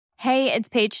Hey, it's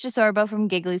Paige DeSorbo from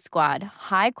Giggly Squad.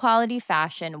 High quality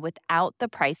fashion without the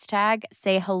price tag.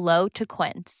 Say hello to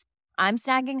Quince. I'm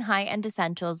snagging high-end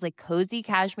essentials like cozy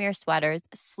cashmere sweaters,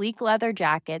 sleek leather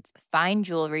jackets, fine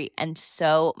jewelry, and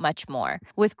so much more.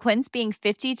 With Quince being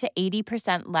 50 to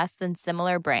 80% less than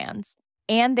similar brands.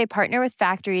 And they partner with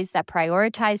factories that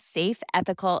prioritize safe,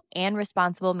 ethical, and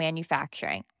responsible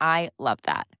manufacturing. I love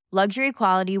that. Luxury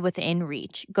quality within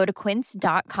reach. Go to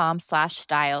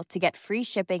quince.com/style to get free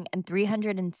shipping and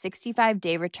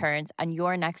 365-day returns on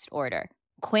your next order.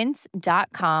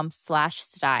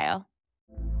 Quince.com/style.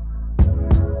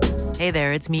 Hey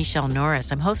there, it's Michelle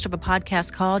Norris. I'm host of a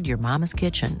podcast called Your Mama's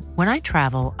Kitchen. When I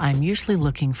travel, I'm usually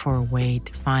looking for a way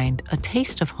to find a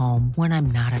taste of home when I'm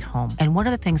not at home. And one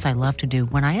of the things I love to do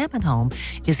when I am at home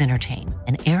is entertain.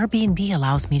 And Airbnb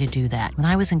allows me to do that. When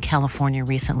I was in California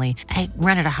recently, I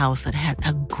rented a house that had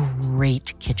a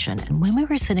great kitchen. And when we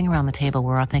were sitting around the table,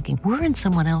 we're all thinking, we're in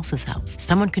someone else's house.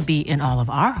 Someone could be in all of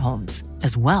our homes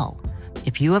as well.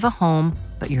 If you have a home,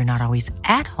 but you're not always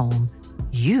at home,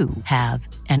 you have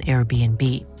an Airbnb.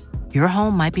 Your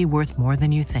home might be worth more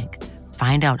than you think.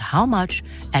 Find out how much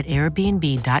at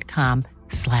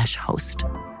airbnb.com/host.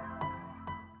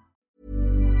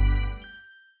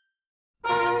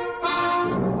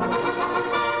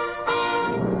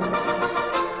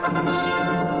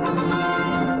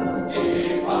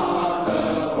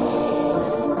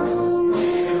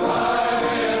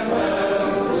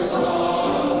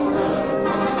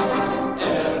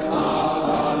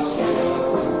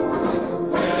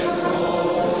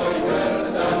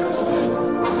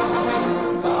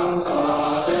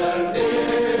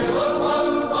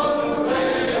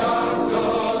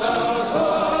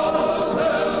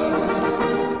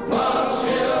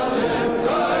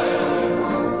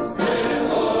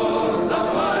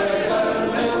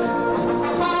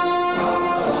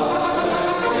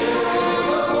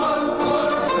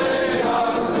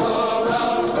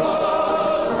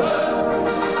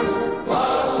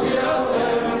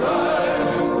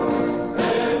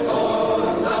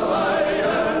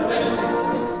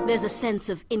 There's a sense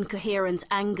of incoherent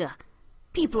anger.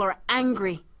 People are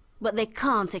angry, but they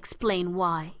can't explain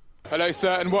why. Hello,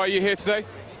 sir, and why are you here today?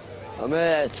 I'm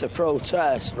here to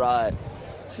protest, right?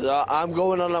 Because I'm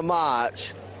going on a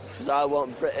march because I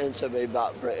want Britain to be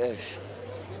back British.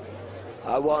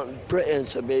 I want Britain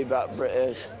to be back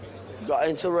British. We've got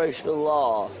interracial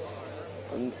law,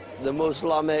 and the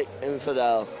Muslimic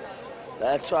infidel,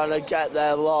 they're trying to get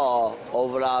their law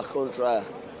over our country.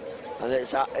 And it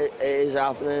is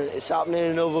happening. It's happening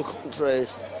in other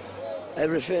countries.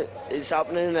 Everything. It's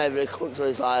happening in every country.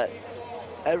 It's like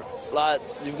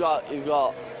you've got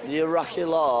the Iraqi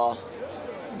law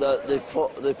that they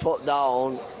put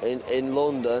down in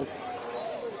London.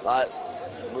 Like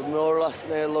we're more or less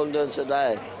near London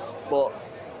today, but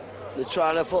they're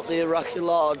trying to put the Iraqi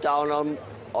law down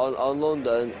on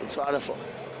London. They're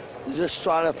just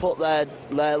trying to put their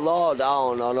law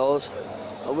down on us.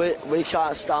 And we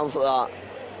can't stand for that.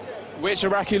 Which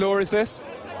Iraqi law is this?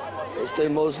 It's the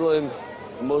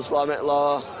Muslimic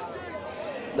law.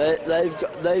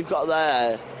 They've got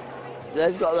their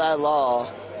law.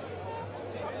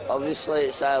 Obviously,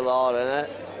 it's their law, isn't it?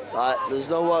 Like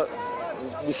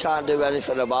we can't do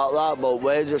anything about that. But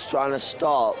we're just trying to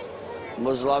stop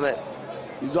Muslimic.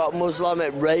 You've got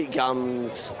Muslimic rape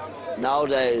gangs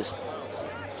nowadays.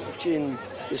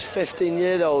 There's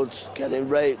 15-year-olds getting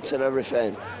raped and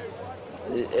everything.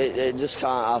 It just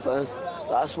can't happen.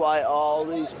 That's why all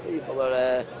these people are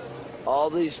there. All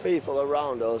these people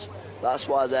around us, that's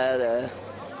why they're there.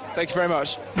 Thank you very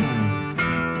much.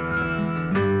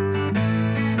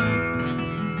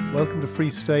 Welcome to Free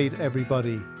State,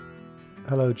 everybody.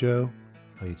 Hello, Joe.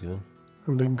 How you doing?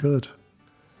 I'm doing good.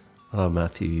 Hello,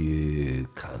 Matthew. You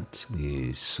cunt.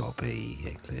 You sobby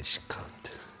English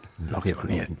cunt. Knock it on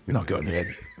the head. Knock it on the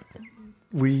head.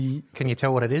 Can you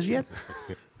tell what it is yet?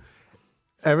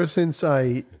 Ever since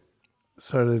I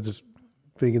started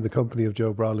being in the company of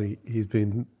Joe Brolly, he's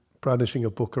been brandishing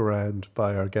a book around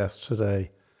by our guest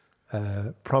today,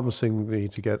 promising me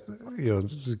to get,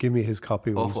 just give me his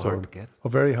copy when he's done. Hard to get. Oh,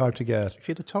 very hard to get. If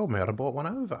you'd have told me, I'd have bought one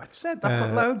over. I said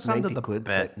I've got loads under the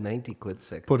bed. 90 quid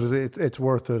second. But it's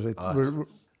worth it.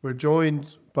 We're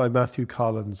joined by Matthew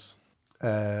Collins,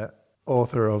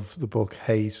 author of the book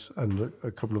Hate and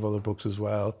a couple of other books as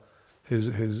well,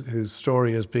 whose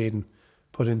story has been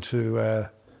put into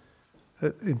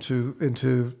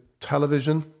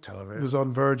television. It was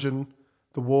on Virgin,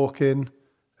 The Walk-In,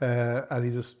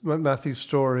 and Matthew's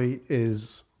story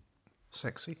is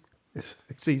sexy. He's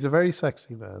a very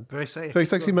sexy man. Very sexy. Very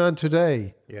sexy man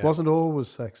today. Yeah. Wasn't always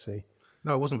sexy.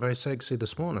 No, it wasn't very sexy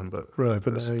this morning, but Right,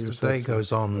 but now you're as the day sexy.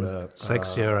 goes on,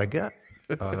 sexier I get.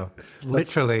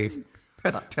 Literally,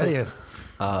 I tell you.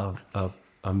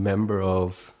 A member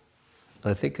of,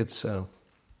 I think it's a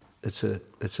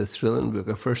thrilling book.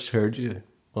 I first heard you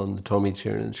on the Tommy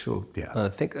Tiernan show. Yeah. And I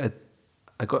think I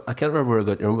can't remember where I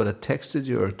got your number, but I texted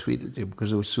you or tweeted you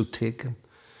because I was so taken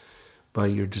by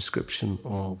your description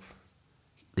of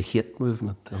the hate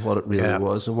movement and what it really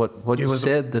was, and what you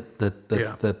said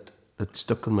that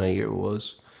stuck in my ear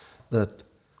was that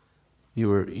you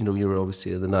were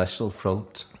obviously at the National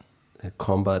Front,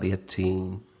 Combat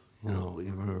 18.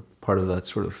 You were part of that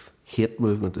sort of hate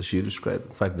movement, as you described.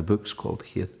 In fact, the book's called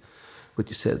Hate. But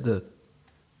you said that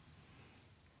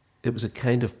it was a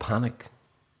kind of panic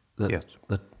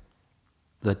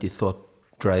that you thought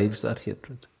drives that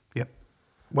hatred. Yep.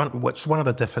 One of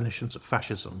the definitions of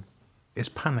fascism is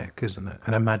panic, isn't it?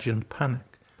 An imagined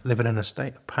panic. Living in a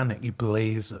state of panic, you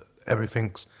believe that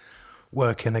everything's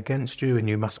working against you and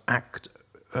you must act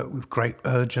with great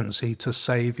urgency to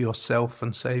save yourself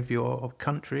and save your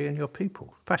country and your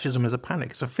people. Fascism is a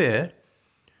panic. It's a fear,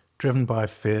 driven by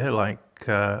fear, like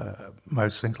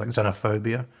most things, like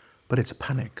xenophobia. But it's a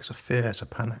panic. It's a fear. It's a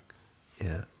panic.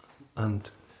 Yeah.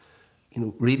 And,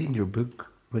 reading your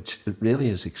book, which it really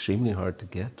is extremely hard to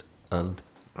get, and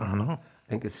I don't know. I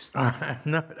think it's...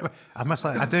 No, I must say,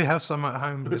 I do have some at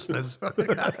home, listeners.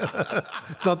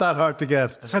 It's not that hard to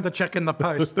get. Just had to check in the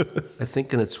post. I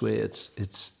think in its way, it's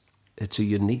a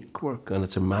unique work and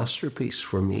it's a masterpiece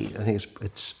for me. I think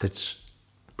it's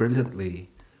brilliantly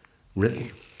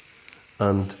written,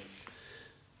 and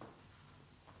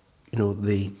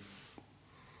the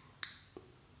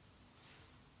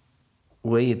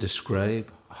way you describe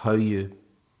how you.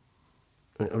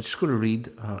 I'm just going to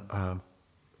read.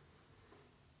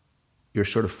 Your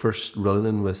sort of first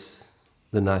run-in with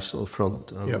the National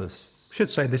Front and with... Should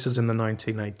say this is in the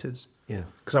 1980s. Yeah.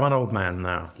 Because I'm an old man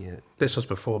now. Yeah. This was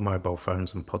before mobile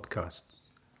phones and podcasts.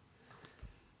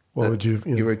 What would you...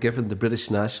 You were given the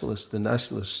British Nationalist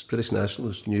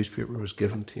newspaper was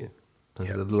given to you. And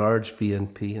it had a large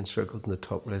BNP encircled in the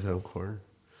top right-hand corner.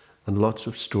 And lots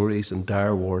of stories and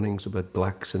dire warnings about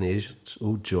blacks and Asians.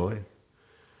 Oh, joy.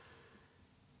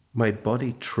 My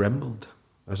body trembled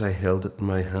as I held it in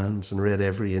my hands and read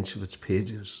every inch of its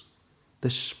pages.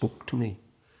 This spoke to me.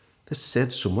 This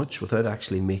said so much without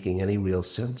actually making any real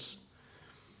sense.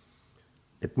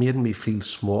 It made me feel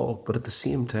small, but at the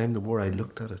same time, the more I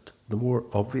looked at it, the more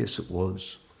obvious it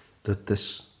was that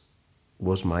this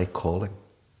was my calling.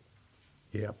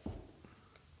 Yeah.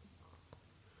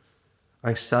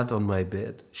 I sat on my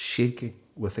bed, shaking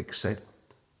with excitement.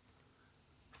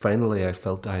 Finally, I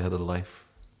felt I had a life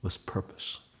with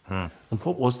purpose. And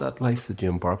what was that life that you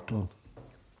embarked on?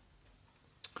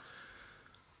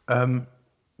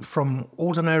 From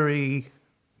ordinary,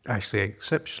 actually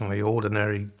exceptionally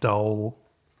ordinary, dull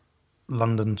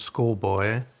London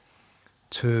schoolboy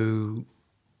to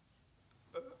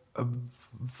a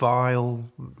vile,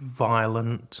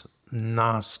 violent,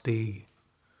 nasty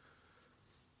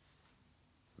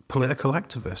political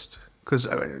activist. Because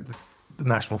the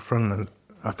National Front, and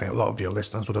I think a lot of your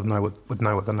listeners would know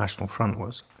what the National Front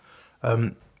was,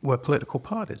 were political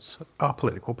parties, are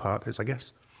political parties, I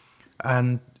guess.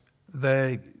 And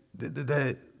they're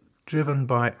driven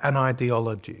by an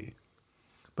ideology,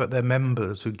 but their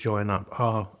members who join up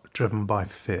are driven by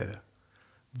fear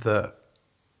that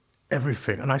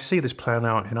everything, and I see this playing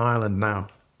out in Ireland now,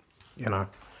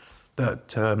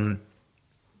 that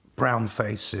brown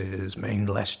faces mean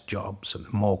less jobs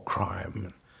and more crime,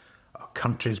 and our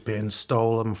country's being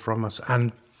stolen from us.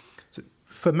 And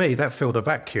for me, that filled a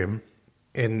vacuum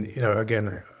in,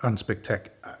 again,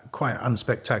 quite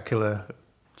unspectacular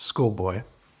schoolboy.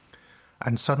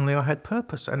 And suddenly I had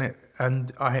purpose, and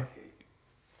I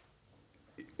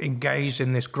engaged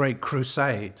in this great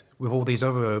crusade with all these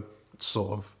other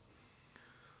sort of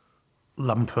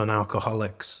lumpen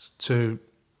alcoholics to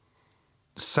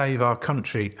save our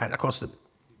country, and of course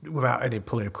without any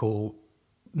political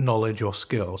knowledge or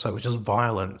skill. So it was just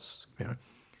violence.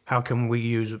 How can we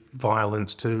use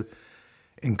violence to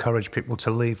encourage people to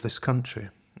leave this country?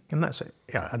 And that's it.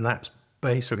 Yeah, and that's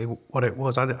basically what it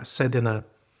was. I said in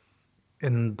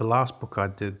the last book I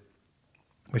did,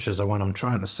 which is the one I'm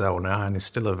trying to sell now and is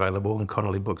still available in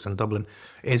Connolly Books in Dublin,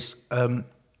 is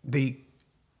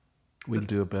We'll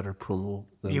do a better promo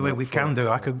than yeah, we can do.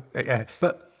 I could, yeah.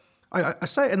 But I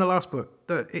say it in the last book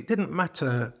that it didn't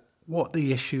matter what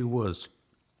the issue was.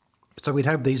 So we'd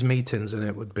have these meetings and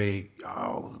it would be,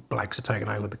 the blacks are taking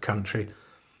over the country.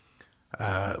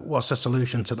 What's the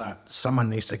solution to that? Someone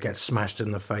needs to get smashed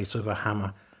in the face with a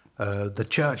hammer. The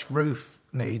church roof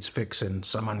needs fixing.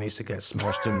 Someone needs to get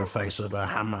smashed in the face with a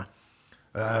hammer.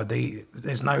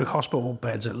 There's no hospital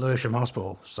beds at Lewisham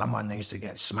Hospital. Someone needs to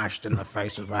get smashed in the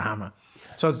face with a hammer.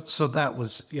 So that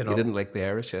was, You didn't like the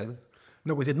Irish either?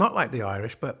 No, we did not like the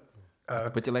Irish, but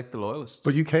you liked the Loyalists.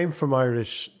 But you came from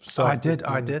Irish stock. I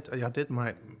did.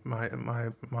 My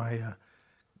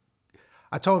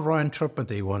I told Ryan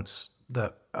Tripodi once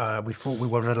that we thought we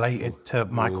were related to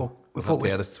Michael. We'll have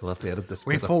to edit this.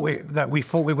 We thought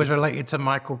we were related to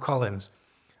Michael Collins,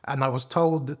 and I was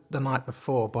told the night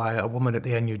before by a woman at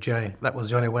the NUJ that was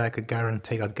the only way I could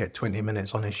guarantee I'd get 20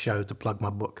 minutes on his show to plug my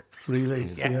book. Really?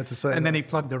 Yeah. So you had to say and then he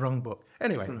plugged the wrong book.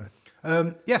 Anyway,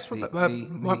 yes,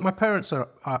 my parents are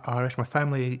Irish. My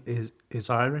family is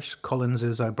Irish. Collins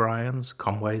is O'Brien's,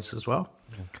 Conway's as well.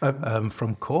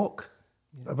 From Cork.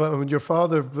 But your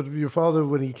father,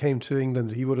 when he came to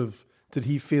England, did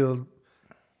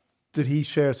he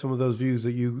share some of those views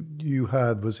that you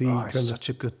had? Was he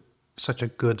such a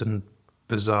good and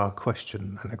bizarre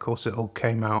question, and of course it all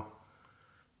came out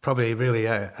probably really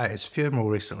at his funeral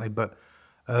recently. But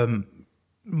we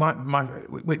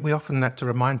often had to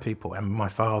remind people, and my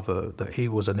father, that he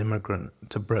was an immigrant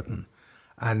to Britain,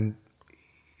 and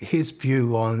his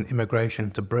view on immigration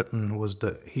to Britain was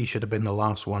that he should have been the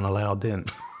last one allowed in.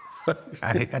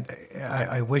 And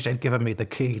I wish they'd given me the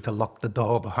key to lock the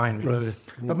door behind me. Right.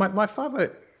 But my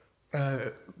father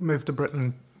moved to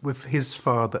Britain with his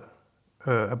father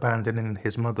abandoning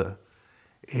his mother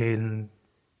in,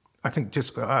 I think,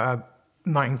 just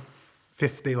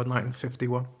 1950 or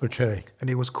 1951. Okay. And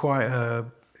he was quite,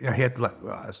 he had like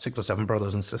 6 or 7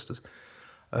 brothers and sisters.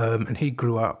 And he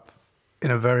grew up in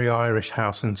a very Irish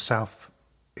house in South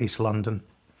East London,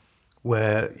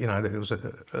 where there was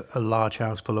a large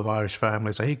house full of Irish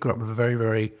families. So he grew up with a very,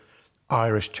 very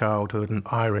Irish childhood and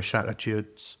Irish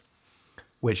attitudes,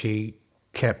 which he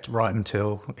kept right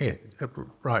until his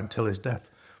death.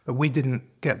 But we didn't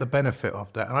get the benefit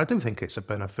of that, and I do think it's a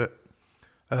benefit.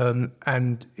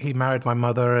 And he married my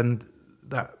mother, and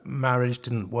that marriage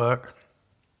didn't work.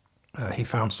 He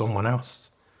found someone else.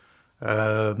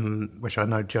 Which I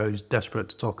know Joe's desperate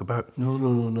to talk about. No,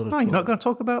 not at all. You're not going to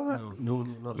talk about that? No,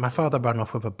 not My father ran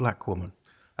off with a black woman.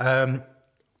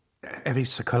 Every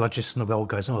psychologist in the world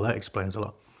goes, that explains a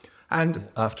lot. And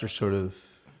after sort of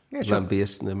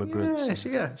lambasting immigrants.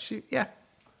 Yeah.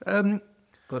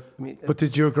 But I mean,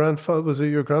 did your grandfather? Was it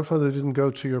your grandfather who didn't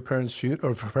go to your parents' shoot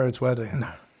or parents' wedding?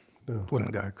 No.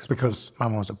 Wouldn't go because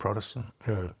Mum was a Protestant.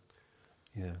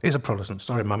 Yeah, he's a Protestant.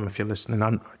 Sorry, Mum, if you're listening.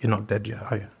 You're not dead yet,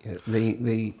 are you?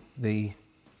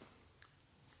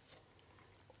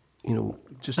 Yeah,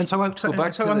 just and so I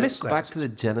missed that. Back to the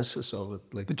genesis of it.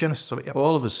 Like the genesis of it. Yep.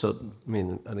 All of a sudden, I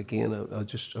mean, and again,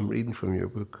 I'm reading from your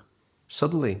book.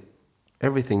 Suddenly,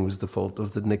 everything was the fault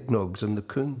of the Nicknogs and the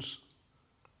Coons.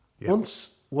 Yep.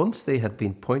 Once they had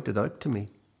been pointed out to me,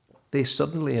 they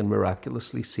suddenly and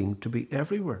miraculously seemed to be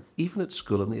everywhere, even at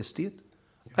school and the estate.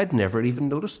 I'd never even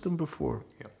noticed them before.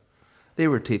 Yep. They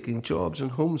were taking jobs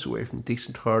and homes away from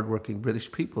decent, hard-working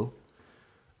British people.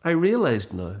 I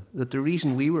realised now that the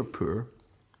reason we were poor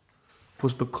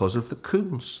was because of the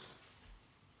Coons.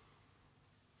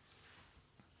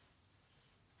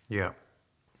 Yeah.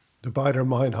 The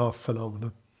Baader-Meinhof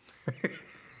phenomenon.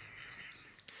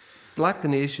 Black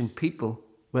and Asian people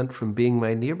went from being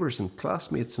my neighbours and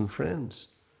classmates and friends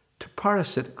to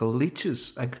parasitical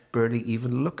leeches I could barely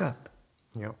even look at.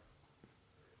 Yeah.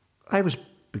 I was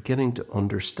beginning to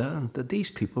understand that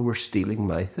these people were stealing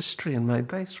my history and my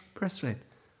birthright.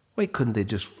 Why couldn't they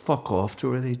just fuck off to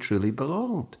where they truly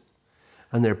belonged?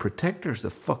 And their protectors, the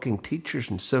fucking teachers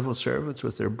and civil servants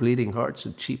with their bleeding hearts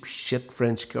and cheap shit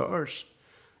French cars,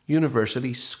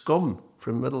 university scum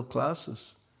from middle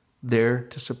classes, there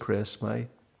to suppress my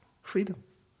freedom.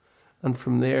 And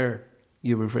from there,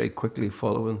 you were very quickly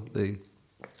following the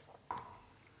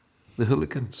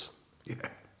hooligans. Yeah.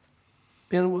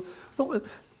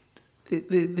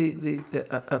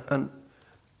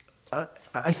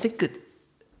 I think that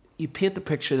you paint a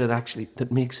picture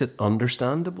that makes it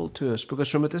understandable to us, because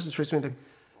from a distance, like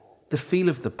the feel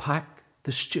of the pack,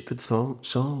 the stupid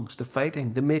songs, the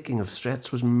fighting, the making of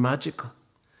threats was magical.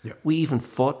 Yeah. We even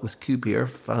fought with QPR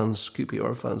fans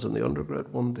on the Underground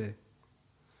one day.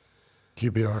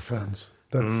 QPR fans.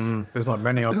 There's not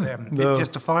many of them. No.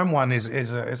 Just to find one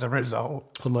is a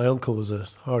result. Well, my uncle was a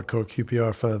hardcore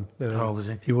QPR fan. Oh, was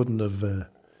he? He wouldn't have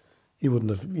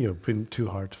been too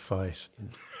hard to fight.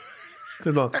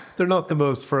 They're not the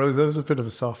most ferocious. There was a bit of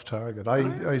a soft target. I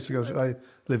used to I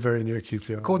live very near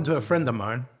QPR. According to a friend of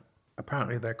mine,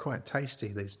 apparently they're quite tasty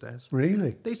these days.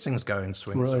 Really? These things go in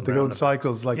swings. Right, they go in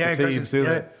cycles like the teams, do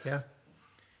they? Yeah.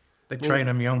 They train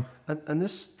them young. And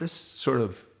this sort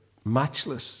of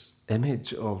matchless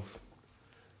image of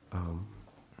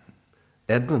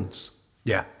Edmonds.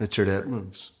 Yeah. Richard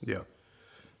Edmonds. Yeah.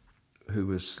 Who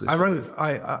was...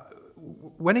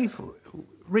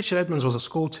 Richard Edmonds was a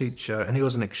school teacher, and he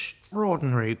was an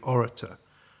extraordinary orator,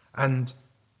 and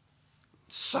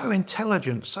so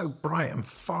intelligent, so bright and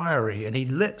fiery, and he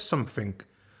lit something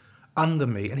under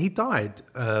me, and he died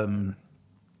 2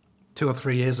 or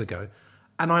 3 years ago,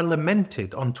 and I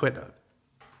lamented on Twitter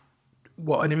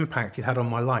what an impact he had on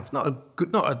my life. Not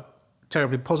a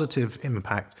terribly positive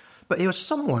impact, but he was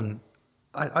someone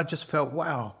I just felt,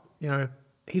 wow,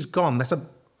 he's gone. There's a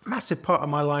massive part of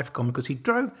my life gone, because he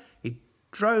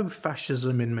drove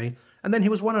fascism in me, and then he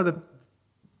was one of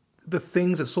the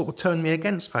things that sort of turned me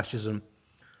against fascism.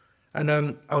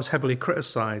 And I was heavily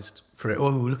criticised for it. Oh,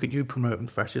 look at you promoting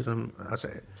fascism. I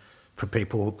say, for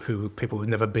people who've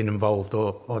never been involved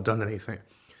or done anything.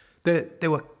 There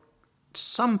were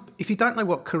some. If you don't know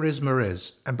what charisma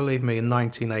is, and believe me, in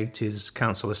 1980s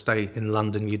council estate in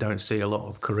London, you don't see a lot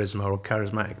of charisma or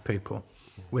charismatic people.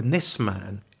 When this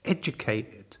man,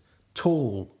 educated,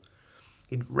 tall,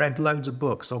 he'd read loads of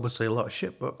books, obviously a lot of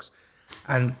shit books,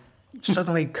 and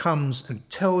suddenly comes and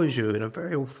tells you in a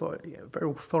very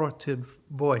authoritative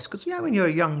voice. Because when you're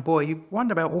a young boy, you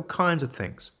wonder about all kinds of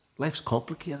things. Life's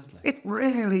complicated. It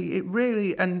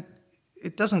really, and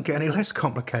it doesn't get any less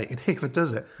complicated either,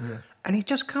 does it? Yeah. And he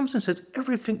just comes and says,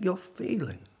 everything you're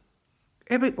feeling,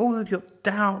 all of your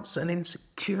doubts and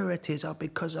insecurities are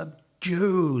because of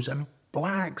Jews and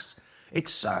blacks.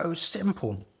 It's so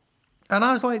simple. And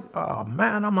I was like, oh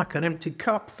man, I'm like an empty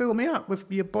cup. Fill me up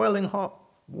with your boiling hot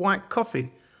white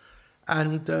coffee.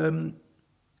 And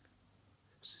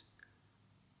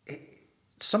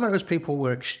some of those people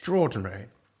were extraordinary,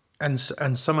 and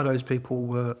some of those people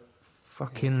were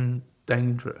fucking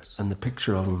dangerous. And the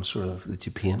picture of him sort of that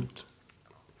you paint,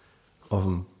 of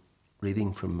him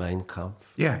reading from Mein Kampf,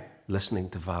 listening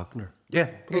to Wagner. Yeah.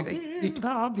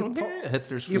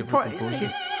 Hitler's favourite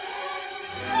composer.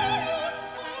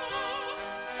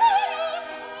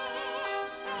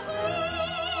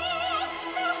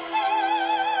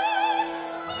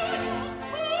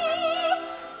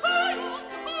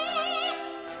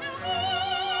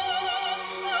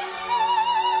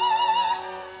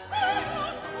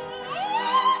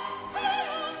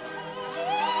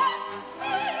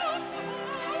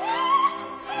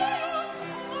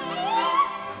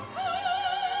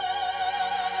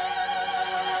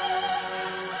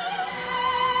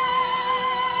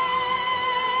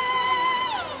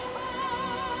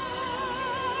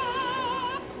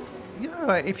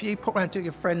 If you pop round to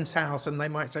your friend's house and they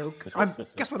might say,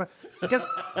 guess what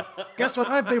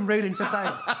I've been reading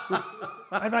today?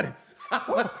 I've had it.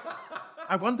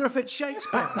 I wonder if it's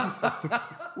Shakespeare.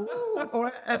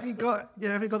 Or have you got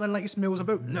the latest Mills and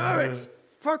Boot? No, it's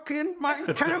fucking Mein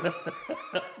Kampf.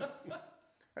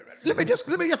 Let me just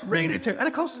read it to you. And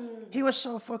of course, he was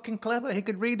so fucking clever, he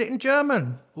could read it in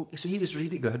German. Oh, so he was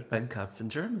really good at Mein Kampf in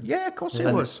German? Yeah, of course he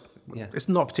was. Yeah. It's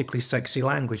not particularly sexy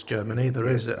language, German, either,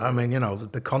 is it? I mean,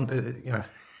 the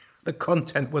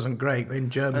content wasn't great in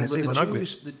German. It's even ugly.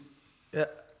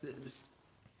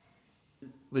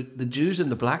 The Jews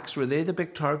and the blacks, were they the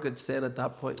big targets then at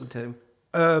that point in time?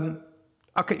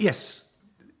 Okay, yes.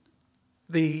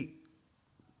 The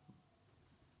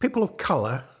people of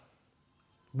colour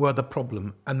were the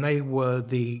problem, and they were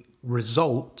the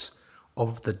result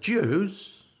of the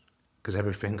Jews, because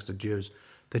everything's the Jews.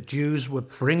 The Jews were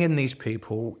bringing these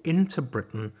people into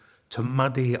Britain to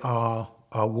muddy our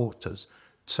waters,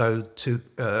 so to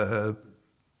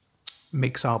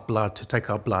mix our blood, to take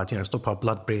our blood, stop our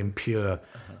blood being pure.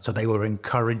 So they were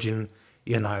encouraging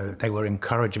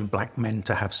black men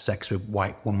to have sex with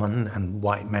white women and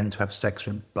white men to have sex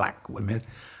with black women,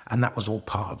 and that was all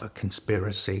part of a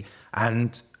conspiracy.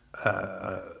 And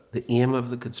the aim of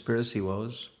the conspiracy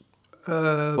was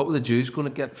what were the Jews going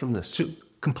to get from this? To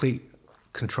complete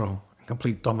control,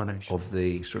 complete domination of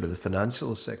the sort of the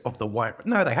financial sector of the white.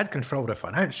 No, they had control of the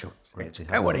financials. They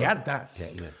already had that.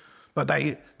 Yeah. But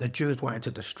the Jews wanted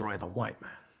to destroy the white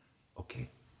man. Okay.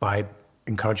 By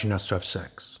encouraging us to have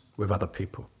sex with other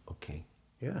people. Okay.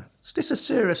 Yeah. This is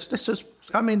serious.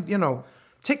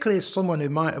 Particularly as someone who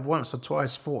might have once or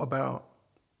twice thought about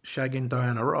shagging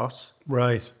Diana Ross.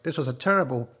 Right. This was a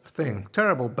terrible thing,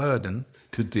 terrible burden.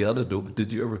 To Diana, no, but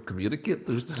did you ever communicate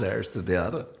those desires to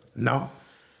Diana? No.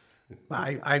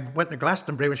 I went to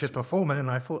Glastonbury when she was performing,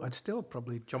 and I thought I'd still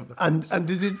probably jump the fence. And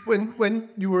did it when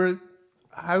you were?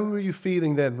 How were you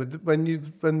feeling then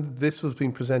when this was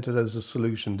being presented as a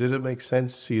solution? Did it make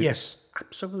sense to you? Yes,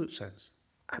 absolute sense.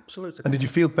 Absolutely. And did you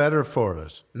feel better for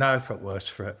it? No, I felt worse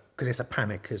for it, because it's a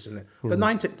panic, isn't it? The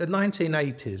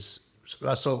 1980s,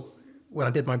 I saw, when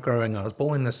I did my growing up, I was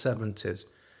born in the 70s,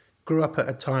 grew up at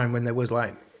a time when there was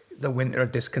like the winter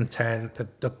of discontent,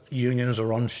 the unions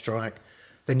are on strike.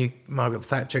 Then Margaret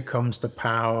Thatcher comes to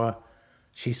power.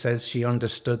 She says she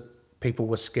understood people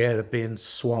were scared of being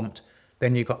swamped.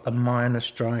 Then you got the miners'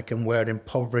 strike, and we're an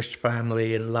impoverished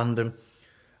family in London.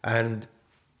 And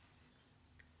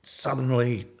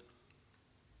suddenly,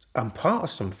 I'm part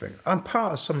of something. I'm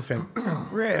part of something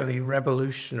really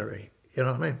revolutionary, you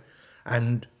know what I mean?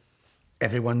 And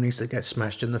everyone needs to get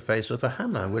smashed in the face with a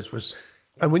hammer, which was...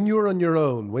 And when you're on your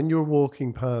own, when you're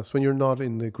walking past, when you're not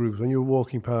in the groups, when you're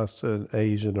walking past an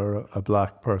Asian or a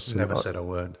black person... Never said a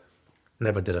word.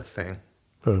 Never did a thing.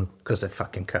 Because they're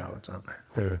fucking cowards, aren't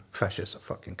they? Yeah. Fascists are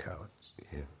fucking cowards.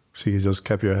 Yeah. So you just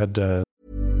kept your head down.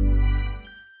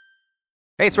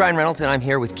 Hey, it's Ryan Reynolds, and I'm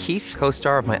here with Keith,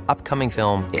 co-star of my upcoming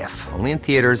film, If, only in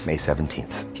theaters May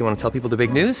 17th. Do you want to tell people the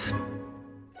big news?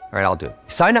 All right, I'll do it.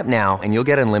 Sign up now and you'll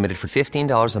get unlimited for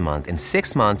 $15 a month and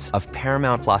 6 months of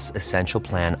Paramount Plus Essential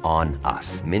Plan on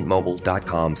us.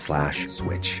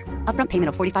 MintMobile.com/switch. Upfront payment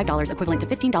of $45 equivalent to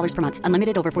 $15 per month.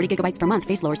 Unlimited over 40 gigabytes per month.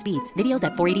 Face lower speeds. Videos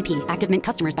at 480p. Active Mint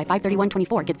customers by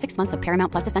 531.24 get 6 months of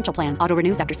Paramount Plus Essential Plan. Auto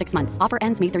renews after 6 months. Offer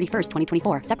ends May 31st,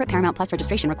 2024. Separate Paramount Plus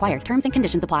registration required. Terms and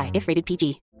conditions apply if rated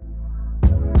PG.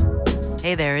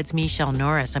 Hey there, it's Michelle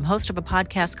Norris. I'm host of a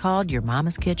podcast called Your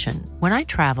Mama's Kitchen. When I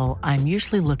travel, I'm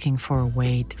usually looking for a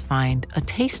way to find a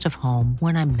taste of home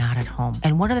when I'm not at home.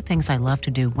 And one of the things I love to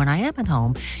do when I am at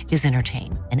home is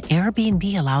entertain. And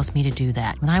Airbnb allows me to do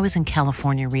that. When I was in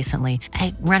California recently,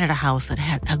 I rented a house that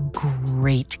had a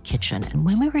great kitchen. And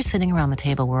when we were sitting around the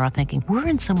table, we were all thinking, we're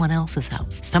in someone else's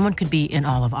house. Someone could be in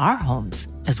all of our homes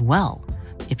as well.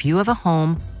 If you have a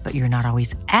home, but you're not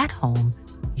always at home,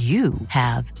 you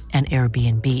have an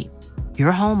Airbnb.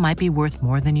 Your home might be worth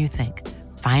more than you think.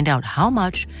 Find out how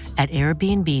much at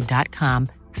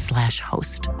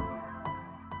airbnb.com/host.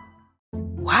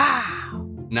 Wow.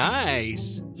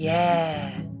 Nice.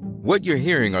 Yeah. What you're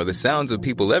hearing are the sounds of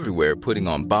people everywhere putting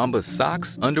on Bombas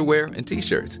socks, underwear, and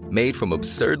T-shirts made from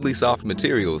absurdly soft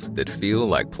materials that feel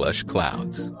like plush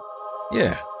clouds.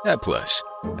 Yeah, that plush.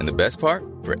 And the best part?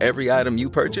 For every item you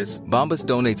purchase, Bombas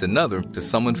donates another to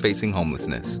someone facing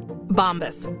homelessness.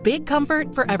 Bombas. Big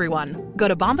comfort for everyone. Go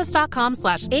to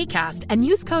bombas.com/ACAST and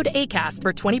use code ACAST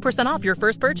for 20% off your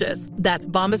first purchase. That's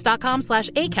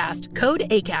bombas.com/ACAST. Code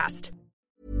ACAST.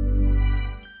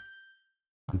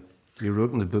 You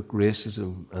wrote in the book,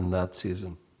 racism and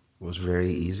Nazism was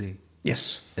very easy.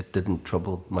 Yes. It didn't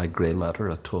trouble my grey matter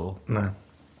at all. No.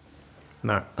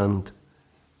 And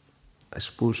I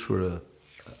suppose for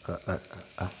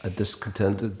a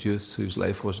discontented youth whose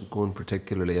life wasn't going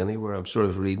particularly anywhere, I'm sort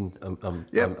of reading,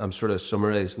 I'm sort of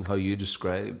summarising how you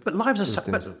describe. But lives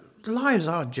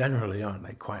are generally, aren't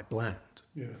they, quite bland?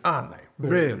 Yeah. Aren't they?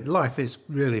 Really, life is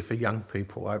really for young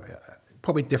people.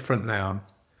 Probably different now.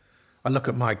 I look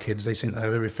at my kids; they seem to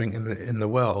have everything in the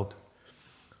world.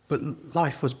 But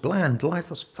life was bland. Life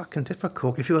was fucking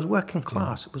difficult. If you was working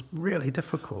class, it was really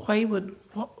difficult. Why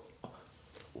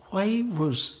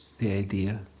was the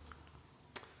idea?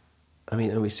 I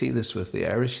mean, and we see this with the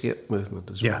Irish hate movement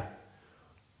as well.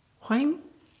 Why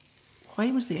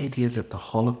was the idea that the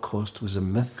Holocaust was a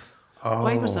myth? Oh.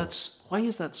 Why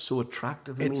is that so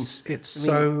attractive? It's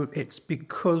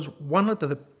because one of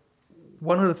the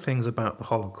things about the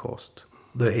Holocaust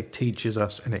that it teaches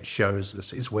us and it shows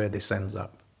us is where this ends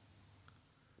up.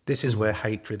 This is where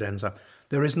hatred ends up.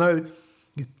 You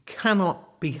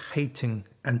cannot be hating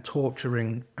and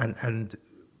torturing and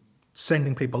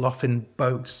sending people off in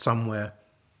boats somewhere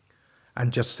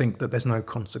and just think that there's no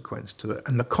consequence to it.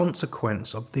 And the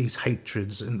consequence of these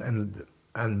hatreds and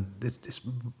this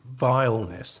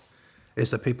vileness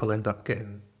is that people end up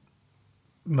getting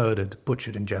murdered,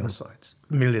 butchered in genocides.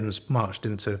 Millions marched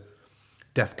into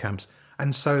death camps.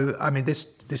 And so, I mean, this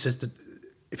is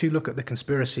if you look at the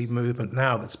conspiracy movement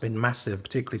now that's been massive,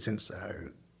 particularly since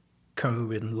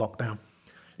COVID and lockdown,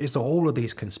 is that all of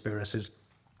these conspiracies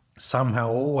somehow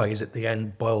always at the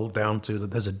end boil down to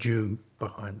that there's a Jew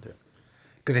behind it.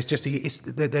 Because it's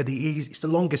the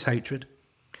longest hatred,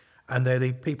 and they're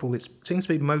the people it seems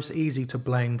to be most easy to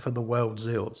blame for the world's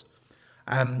ills.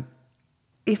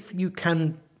 If you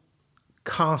can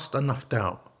cast enough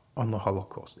doubt on the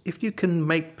Holocaust, if you can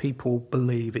make people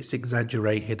believe it's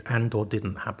exaggerated and or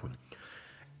didn't happen,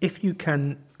 if you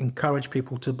can encourage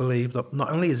people to believe that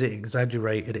not only is it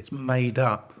exaggerated, it's made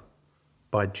up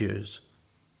by Jews,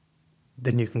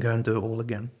 then you can go and do it all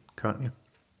again, can't you?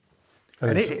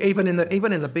 And even in the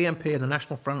BNP and the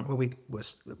National Front, where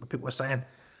people were saying,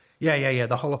 Yeah.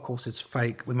 The Holocaust is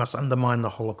fake. We must undermine the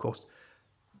Holocaust.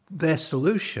 Their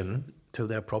solution to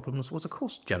their problems was, of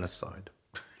course, genocide.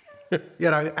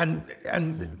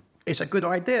 And it's a good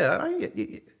idea.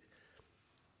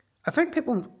 I think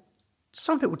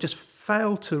some people just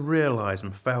fail to realise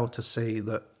and fail to see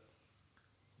that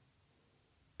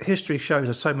history shows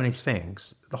us so many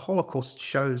things. The Holocaust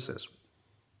shows us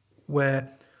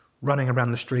where running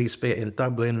around the streets, be it in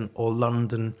Dublin or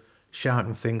London,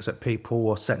 shouting things at people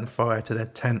or setting fire to their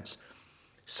tents,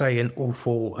 saying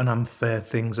awful and unfair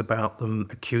things about them,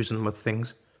 accusing them of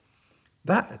things.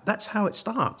 That's how it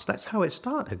starts. That's how it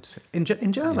started in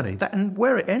Germany. Yeah. And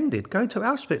where it ended, go to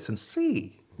Auschwitz and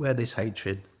see where this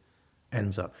hatred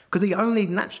ends up. Because the only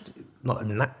not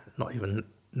even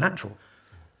natural,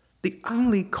 the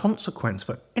only consequence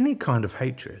for any kind of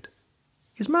hatred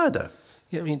is murder.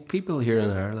 Yeah, I mean, people here in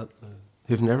Ireland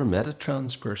who've never met a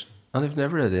trans person and have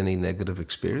never had any negative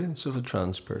experience of a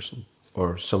trans person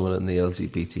or someone in the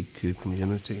LGBTQ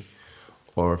community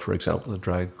or, for example, a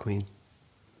drag queen,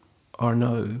 are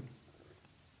now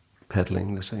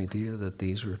peddling this idea that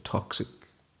these are toxic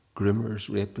groomers,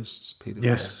 rapists, pedophiles.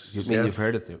 Yes. You've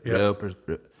heard it.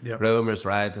 Groomers,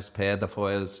 rapists,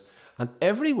 pedophiles. And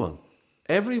everyone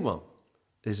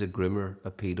is a groomer,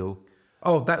 a pedo.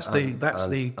 Oh, that's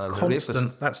the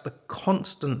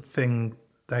constant thing.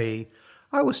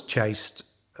 I was chased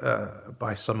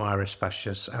by some Irish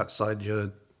fascists outside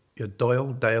your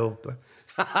Dale.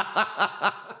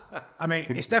 I mean,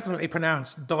 it's definitely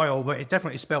pronounced Doyle, but it's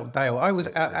definitely spelled Dale. I was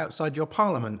outside your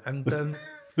parliament, and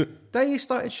they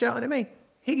started shouting at me,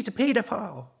 "He's a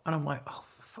paedophile," and I'm like, "Oh,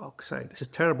 for fuck's sake, this is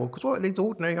terrible." Because what are these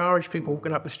ordinary Irish people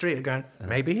walking up the street are going,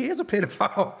 "Maybe he is a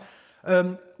paedophile."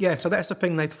 So that's the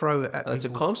thing they throw at me. It's a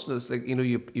constant. It's like,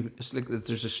 it's like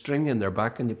there's a string in their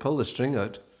back, and you pull the string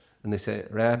out, and they say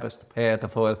rapist,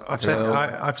 pedophile.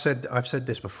 I've said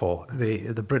this before.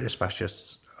 The British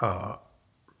fascists are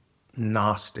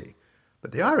nasty,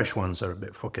 but the Irish ones are a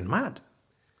bit fucking mad.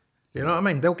 You know what I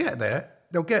mean? They'll get there,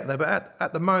 but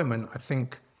at the moment, I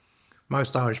think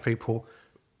most Irish people,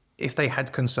 if they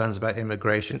had concerns about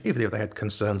immigration, even if they had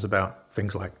concerns about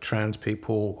things like trans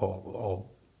people or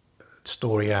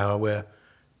Story Hour, where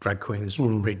drag queens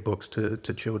read books to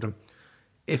children,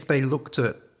 if they looked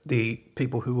at the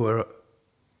people who were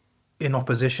in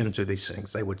opposition to these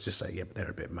things, they would just say, "Yeah, but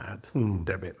they're a bit mad.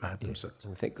 They're a bit mad themselves."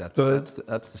 I think that's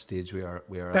the stage we are.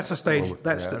 That's the stage.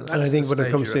 And I think when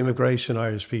it comes to immigration,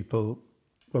 Irish people,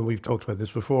 when we've talked about this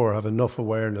before, have enough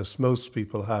awareness. Most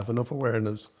people have enough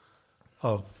awareness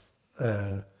of.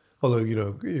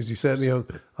 Although, as you said,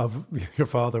 of your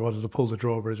father wanted to pull the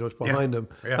drawbridge just behind him,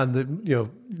 and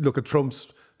look at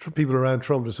people around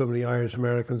Trump. There's so many Irish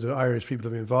Americans or Irish people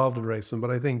have been involved in racism, but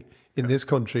I think in this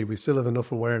country we still have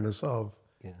enough awareness of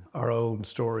our own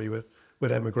story with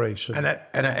emigration. And at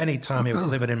any time he was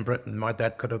living in Britain, my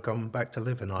dad could have gone back to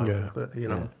live in Ireland. But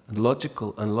And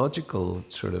logical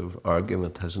sort of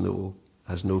argument has no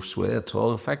sway at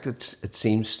all. In fact, it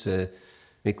seems to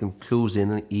make them close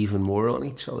in even more on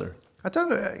each other. I don't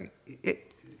know.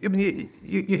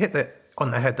 You hit that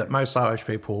on the head that most Irish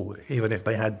people, even if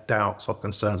they had doubts or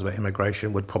concerns about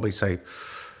immigration, would probably say,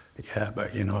 "Yeah,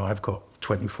 but I've got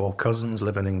 24 cousins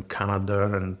living in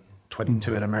Canada and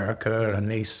 22 in America and a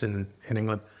niece in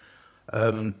England."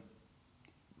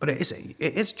 But it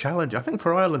is challenging. I think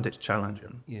for Ireland it's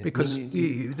challenging because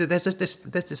there's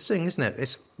this thing, isn't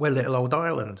it? We're little old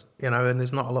Ireland, and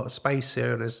there's not a lot of space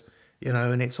here.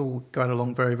 And it's all going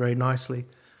along very, very nicely.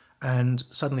 And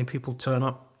suddenly people turn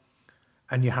up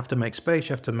and you have to make space.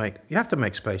 You have to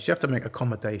make space. You have to make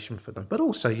accommodation for them. But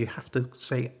also you have to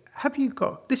say,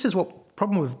 this is what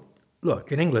problem with,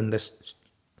 look, in England, they're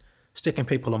sticking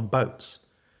people on boats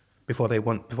before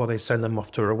they send them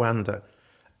off to Rwanda.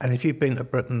 And if you've been to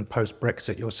Britain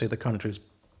post-Brexit, you'll see the country's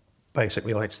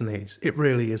basically on its knees. It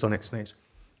really is on its knees.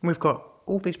 And we've got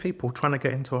all these people trying to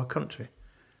get into our country.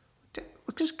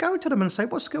 Just go to them and say,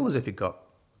 "What skills have you got?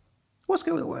 What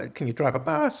skills? Can you drive a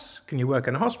bus? Can you work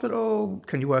in a hospital?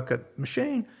 Can you work at a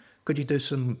machine? Could you do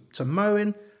some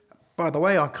mowing? By the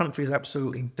way, our country is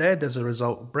absolutely dead as a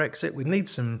result of Brexit. We need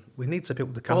some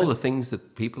people to come in." All the things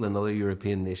that people in other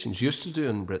European nations used to do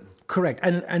in Britain. Correct,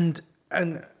 and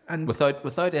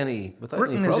without any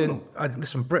problem.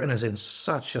 Listen, Britain is in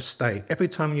such a state. Every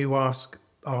time you ask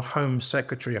our Home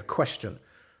Secretary a question,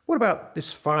 what about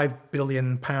this £5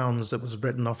 billion that was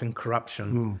written off in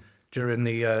corruption during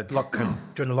the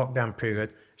lockdown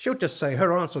period? She'll just say,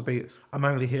 her answer will be, "I'm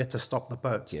only here to stop the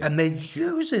boats." Yeah. And they're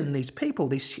using these people,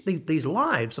 these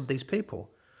lives of these people,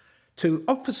 to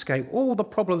obfuscate all the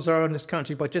problems there are in this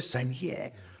country by just saying, "Yeah,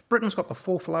 Britain's got the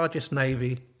 4th largest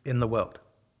navy in the world,"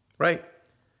 right?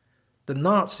 the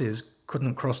Nazis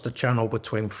couldn't cross the channel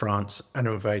between France and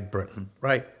invade Britain,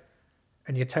 right?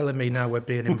 And you're telling me now we're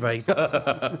being invaded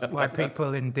by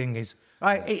people in dinghies.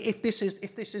 If this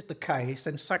is the case,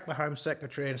 then sack the Home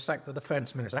Secretary and sack the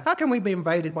Defence Minister. How can we be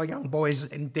invaded by young boys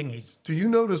in dinghies? Do you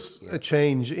notice a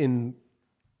change in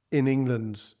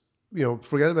England? You know,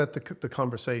 forget about the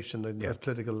conversation at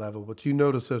political level, but do you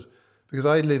notice it? Because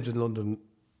I lived in London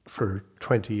for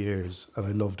 20 years and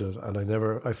I loved it, and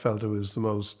I felt it was the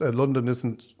most. London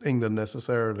isn't England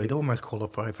necessarily. They'd almost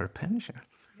qualify for a pension.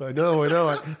 I know.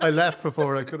 I left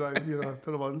before I could. I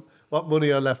put them on what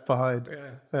money I left behind.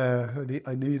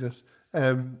 I need it.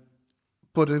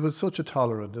 But it was such a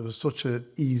tolerant. It was such an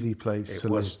easy place to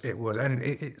live. It was, and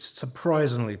it's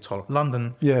surprisingly tolerant.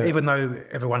 London, Yeah. even though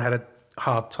everyone had a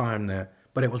hard time there,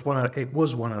 but it was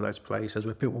one of those places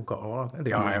where people got along.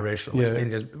 The Irish, West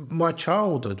Indians. My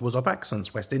childhood was of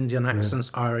accents: West Indian accents,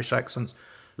 Irish accents,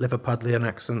 Liverpudlian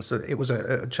accents. It was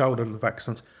a childhood of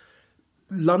accents.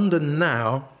 London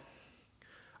now,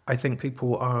 I think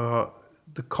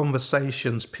the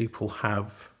conversations people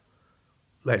have,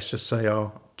 let's just say,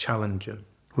 are challenging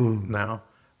now.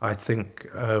 I think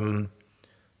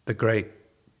the great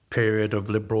period of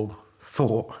liberal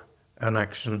thought and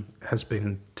action has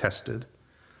been tested.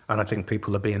 And I think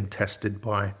people are being tested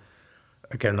by,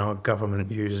 again, our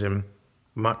government using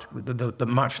the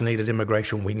much needed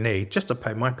immigration we need just to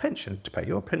pay my pension, to pay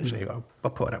your pension. I'll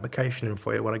put an application in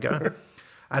for you when I go.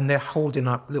 And they're holding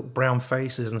up little brown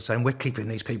faces and saying, we're keeping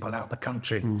these people out of the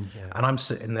country. And I'm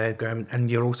sitting there going,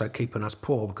 and you're also keeping us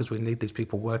poor because we need these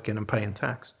people working and paying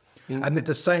tax. And it's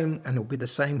the same, and it'll be the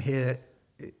same here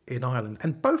in Ireland.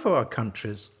 And both of our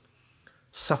countries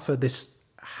suffer this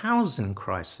housing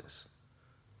crisis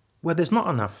where there's not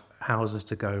enough houses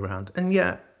to go around. And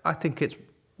yet, I think it's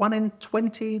 1 in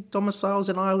 20 domiciles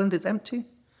in Ireland is empty.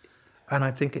 And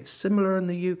I think it's similar in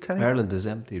the UK. Ireland is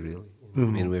empty, really. I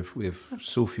mean, we've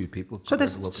so few people. So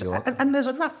there's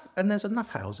enough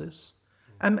houses,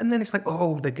 and then it's like,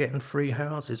 oh, they're getting free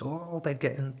houses. Oh, they're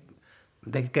getting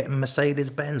Mercedes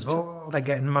Benz. Oh, they're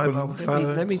getting mobile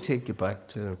phones. Let me take you back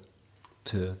to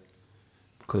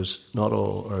because not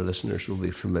all our listeners will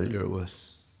be familiar with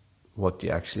what you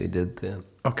actually did then.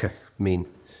 Okay. I mean,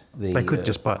 they could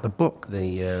just buy the book.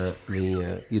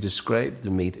 You described the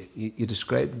meeting. You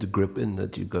described the grouping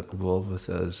that you got involved with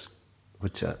as.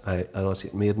 Which I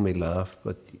honestly, it made me laugh,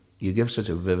 but you give such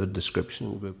a vivid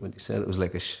description when you said it was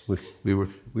like we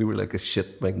were like a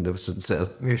shit magnificent set.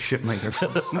 Yeah, shit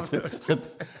magnificent.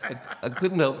 I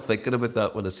couldn't help thinking about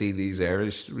that when I see these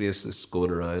Irish racists going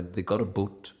around. They got a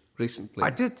boat recently.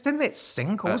 Didn't it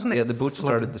sink? Wasn't it? Yeah, the boat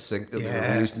started to sink. And they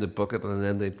were using the bucket, and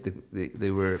then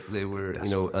they were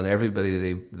and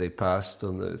everybody they passed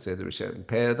and they said they were shouting,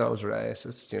 "Pedos,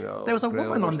 racists," There was a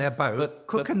woman on their boat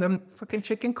cooking them fucking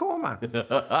chicken korma.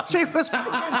 She was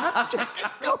making chicken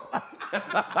korma.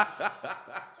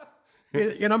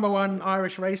 Your number one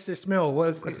Irish racist meal.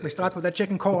 We start with a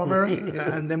chicken korma,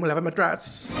 and then we'll have a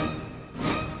madras.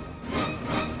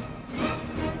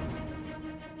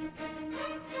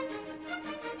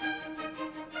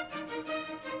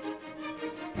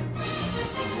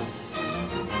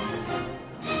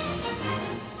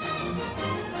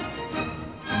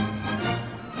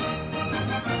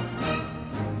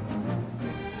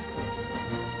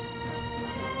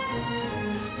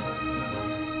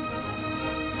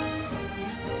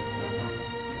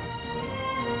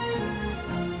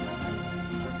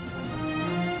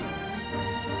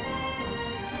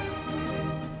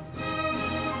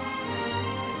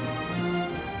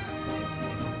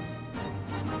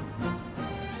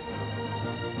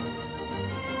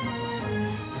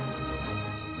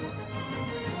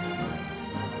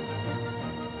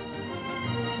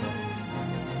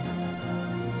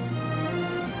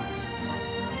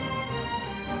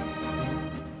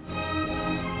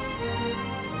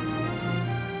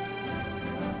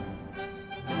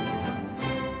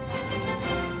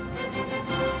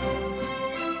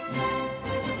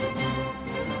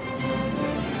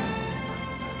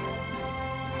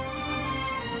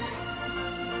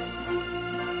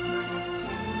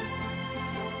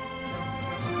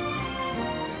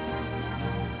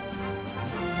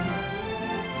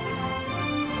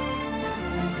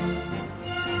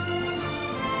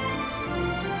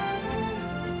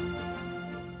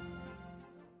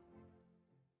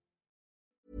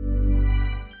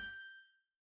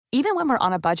 Even when we're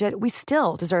on a budget, we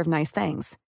still deserve nice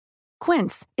things.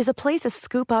 Quince is a place to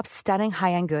scoop up stunning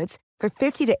high-end goods for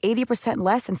 50 to 80%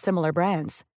 less than similar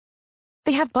brands.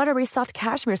 They have buttery soft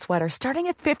cashmere sweaters starting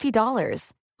at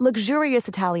 $50, luxurious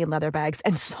Italian leather bags,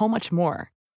 and so much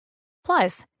more.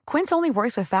 Plus, Quince only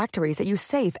works with factories that use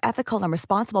safe, ethical, and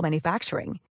responsible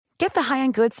manufacturing. Get the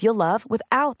high-end goods you'll love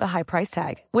without the high price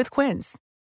tag with Quince.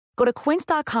 Go to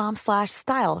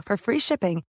quince.com/style for free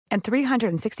shipping and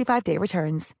 365-day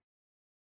returns.